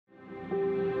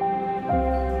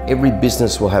Every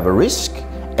business will have a risk,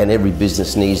 and every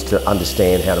business needs to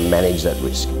understand how to manage that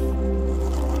risk.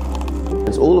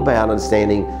 It's all about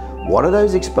understanding what are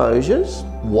those exposures,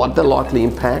 what the likely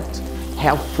impact,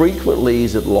 how frequently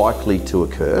is it likely to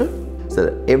occur, so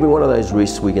that every one of those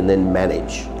risks we can then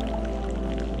manage.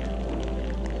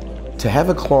 To have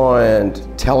a client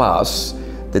tell us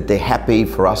that they're happy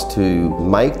for us to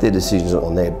make their decisions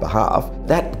on their behalf,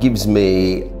 that gives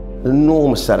me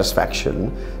enormous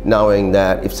satisfaction knowing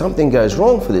that if something goes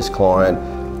wrong for this client,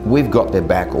 we've got their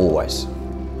back always.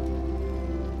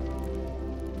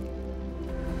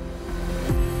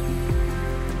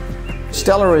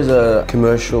 Stella is a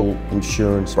commercial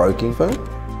insurance broking firm.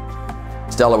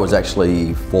 Stella was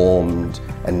actually formed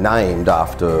and named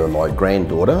after my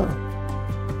granddaughter.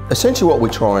 Essentially what we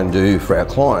try and do for our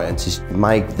clients is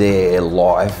make their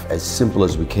life as simple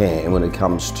as we can when it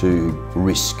comes to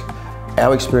risk.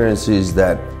 Our experience is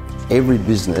that every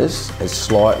business has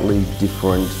slightly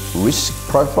different risk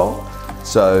profile.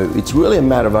 So it's really a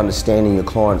matter of understanding your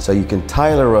client so you can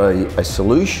tailor a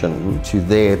solution to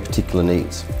their particular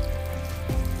needs.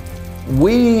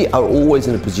 We are always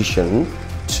in a position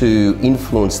to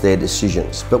influence their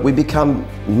decisions, but we become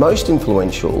most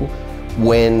influential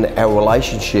when our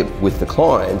relationship with the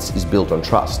clients is built on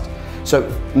trust. So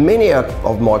many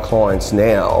of my clients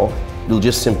now will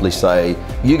just simply say,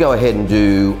 you go ahead and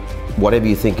do whatever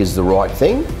you think is the right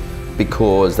thing,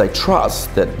 because they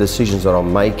trust that decisions that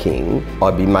I'm making,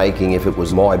 I'd be making if it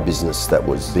was my business that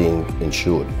was being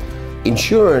insured.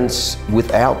 Insurance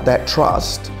without that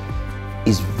trust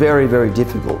is very, very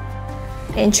difficult.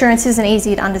 Insurance isn't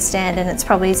easy to understand, and it's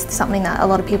probably something that a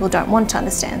lot of people don't want to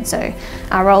understand. So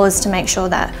our role is to make sure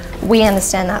that we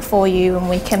understand that for you and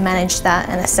we can manage that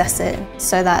and assess it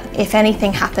so that if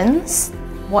anything happens,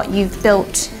 what you've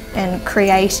built and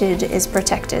created is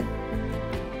protected.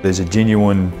 There's a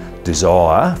genuine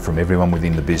desire from everyone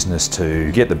within the business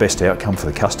to get the best outcome for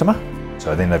the customer.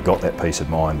 So then they've got that peace of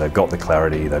mind, they've got the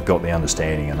clarity, they've got the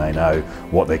understanding, and they know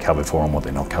what they're covered for and what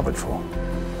they're not covered for.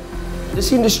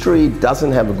 This industry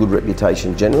doesn't have a good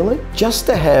reputation generally. Just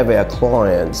to have our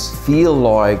clients feel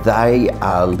like they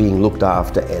are being looked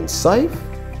after and safe,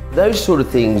 those sort of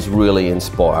things really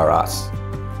inspire us.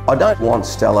 I don't want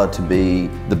Stella to be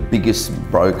the biggest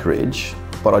brokerage,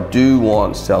 but I do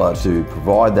want Stella to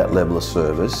provide that level of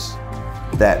service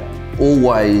that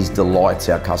always delights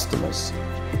our customers.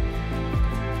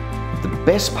 The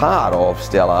best part of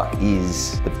Stella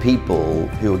is the people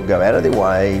who will go out of their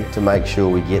way to make sure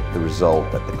we get the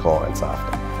result that the client's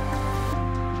after.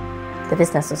 The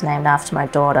business was named after my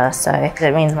daughter, so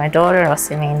it means my daughter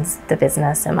also means the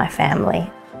business and my family.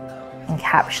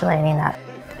 Encapsulating that,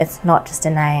 it's not just a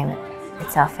name,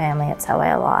 it's our family, it's our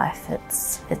way of life,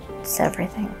 it's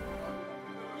everything.